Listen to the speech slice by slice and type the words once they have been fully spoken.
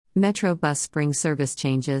Metro Bus Spring Service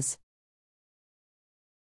Changes.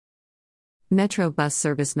 Metro bus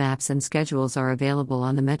service maps and schedules are available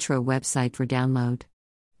on the Metro website for download.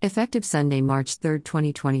 Effective Sunday, March 3,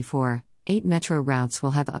 2024, 8 Metro routes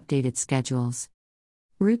will have updated schedules.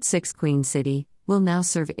 Route 6 Queen City will now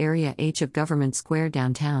serve Area H of Government Square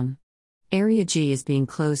downtown. Area G is being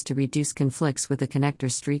closed to reduce conflicts with the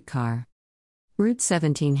connector streetcar. Route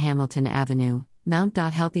 17 Hamilton Avenue, Mount.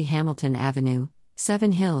 Healthy Hamilton Avenue,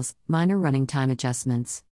 7 Hills, minor running time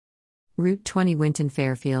adjustments. Route 20 Winton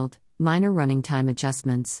Fairfield, minor running time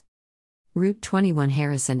adjustments. Route 21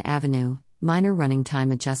 Harrison Avenue, minor running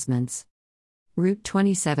time adjustments. Route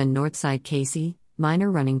 27 Northside Casey,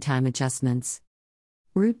 minor running time adjustments.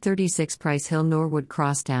 Route 36 Price Hill Norwood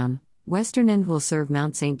Crosstown, Western End will serve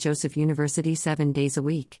Mount St. Joseph University 7 days a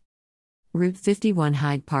week. Route 51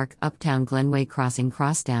 Hyde Park Uptown Glenway Crossing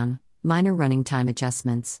Crosstown, minor running time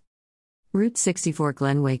adjustments. Route 64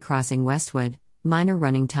 Glenway Crossing Westwood, minor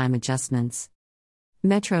running time adjustments.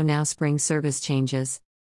 Metro Now Spring Service Changes.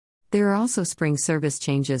 There are also spring service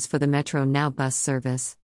changes for the Metro Now bus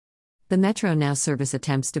service. The Metro Now service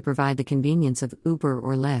attempts to provide the convenience of Uber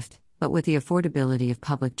or Lyft, but with the affordability of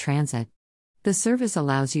public transit. The service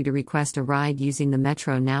allows you to request a ride using the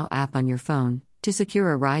Metro Now app on your phone, to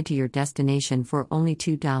secure a ride to your destination for only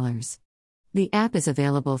 $2. The app is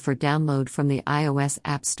available for download from the iOS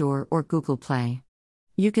App Store or Google Play.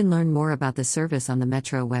 You can learn more about the service on the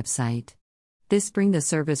Metro website. This spring the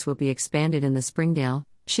service will be expanded in the Springdale,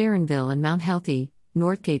 Sharonville and Mount Healthy,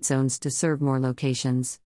 Northgate zones to serve more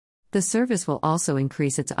locations. The service will also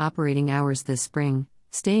increase its operating hours this spring,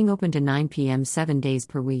 staying open to 9 p.m. 7 days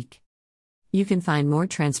per week. You can find more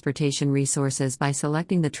transportation resources by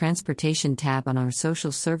selecting the Transportation tab on our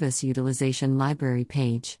Social Service Utilization Library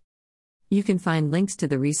page. You can find links to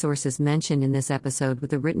the resources mentioned in this episode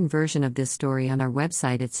with a written version of this story on our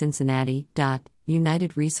website at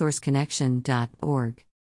cincinnati.unitedresourceconnection.org.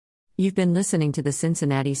 You've been listening to the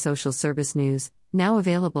Cincinnati Social Service News, now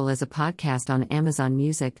available as a podcast on Amazon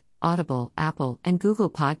Music, Audible, Apple and Google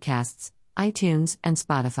Podcasts, iTunes, and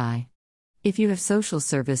Spotify. If you have social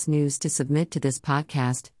service news to submit to this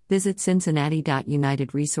podcast, visit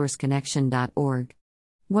cincinnati.unitedresourceconnection.org.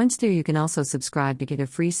 Once there, you can also subscribe to get a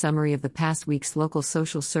free summary of the past week's local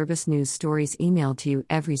social service news stories emailed to you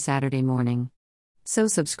every Saturday morning. So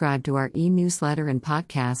subscribe to our e-newsletter and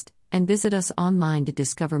podcast, and visit us online to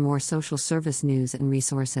discover more social service news and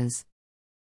resources.